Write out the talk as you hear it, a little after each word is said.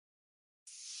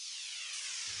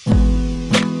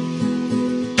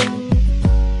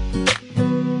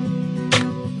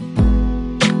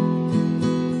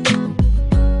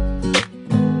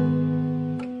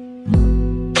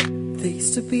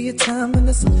used to be a time when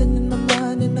there's something in my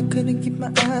mind and I couldn't keep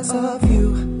my eyes off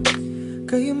you.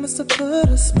 Girl, you must have put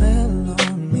a spell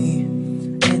on me.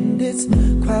 And it's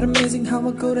quite amazing how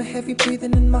I go to heavy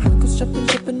breathing and my heart goes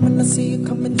jumping when I see you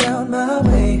coming down my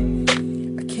way.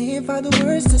 I can't find the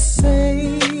words to say,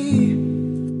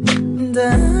 and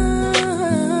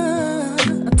I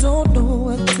don't know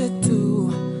what to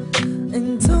do.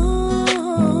 And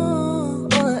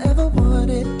all I ever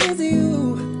wanted is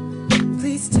you.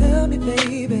 Please tell me,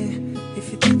 baby,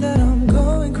 if you think that I'm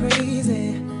going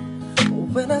crazy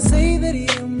when I say that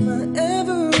you're my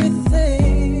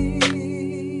everything.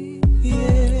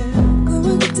 Yeah, I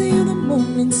will get to you the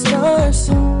moon and stars.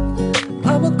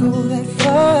 I will go that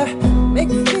far, make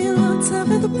you feel on top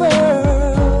of the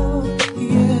world.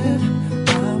 Yeah,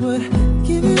 I would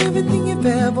give you everything you've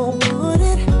ever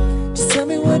wanted. Just tell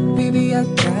me what, baby, I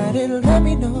got it. Let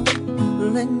me know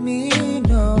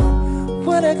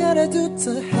what I gotta do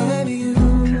to have you.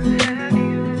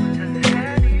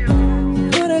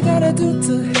 What I gotta do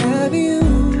to have you.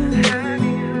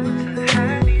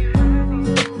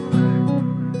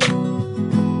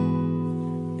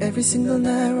 Every single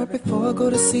night right before I go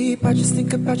to sleep, I just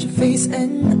think about your face,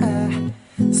 and I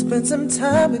spend some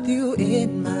time with you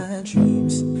in my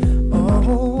dreams.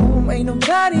 Oh, ain't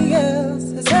nobody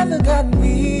else has ever gotten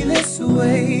me this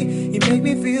way. You make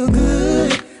me feel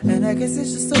good, and I guess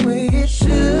it's just the way it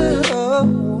should.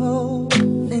 Oh,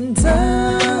 and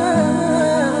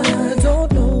I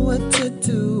don't know what to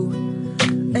do.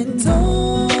 And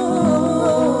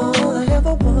all I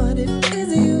ever wanted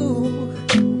is you.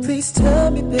 Please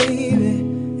tell me, baby,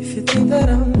 if you think that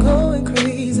I'm going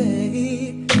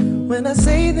crazy when I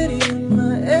say that you're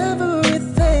my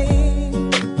everything.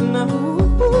 No,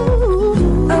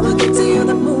 I will get to you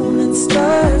the moon and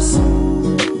stars.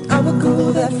 I will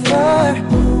go that far,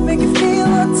 make you feel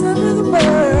on top of the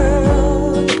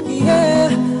world.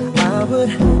 Yeah, I would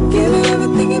give you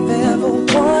everything you've ever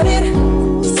wanted.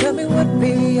 Just tell me what,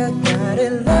 baby, I got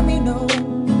it. Let me know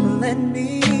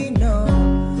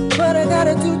what I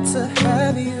gotta do to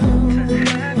have you.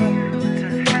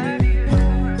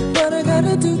 What I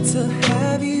gotta do to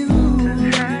have you.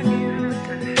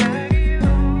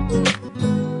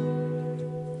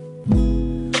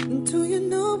 Do you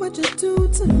know what you do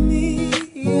to me?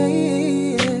 Yeah.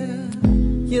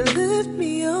 You lift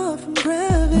me off from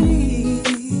gravity.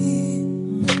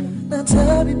 Now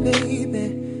tell me, baby,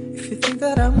 if you think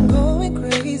that I'm going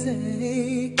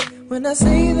crazy when I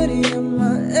say that you're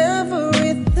my everything.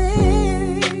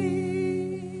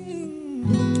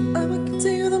 I will get to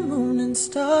you the moon and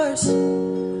stars.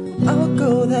 I will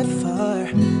go that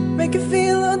far, make you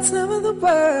feel on top of the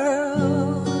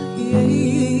world.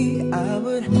 Yeah, I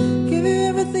would give you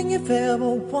everything you've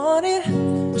ever wanted.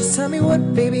 Just tell me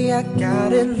what, baby, I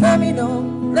got it. Let me know.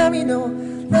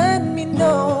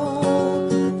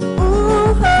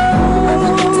 Ooh, I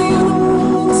will get to you the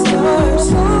moon and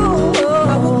stars.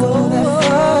 I will go that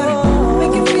far,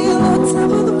 make you feel on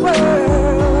top of the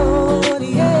world.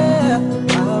 Yeah,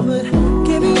 I would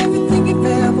give you everything you've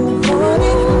ever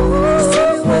wanted. Just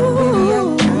tell me what, baby, I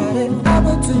got it.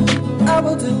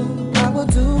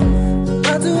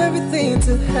 I'll do everything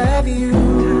to have you.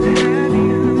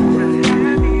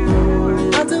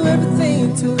 I'll do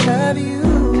everything to have you.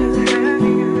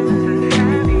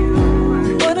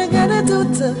 What I gotta do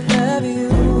to have you.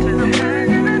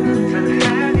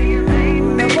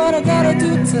 What I gotta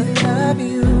do to have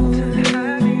you.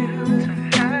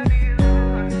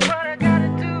 What I gotta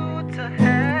do to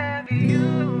have you.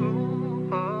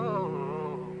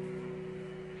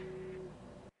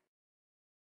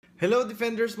 Hello,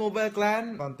 Defenders Mobile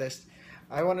Clan Contest.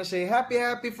 I want to say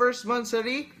happy first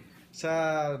monthsary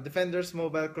sa Defenders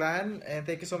Mobile Clan, and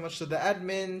thank you so much to the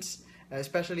admins,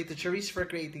 especially to Charisse for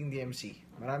creating the MC.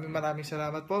 Maraming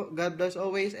salamat po. God bless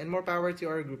always, and more power to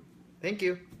our group. Thank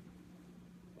you.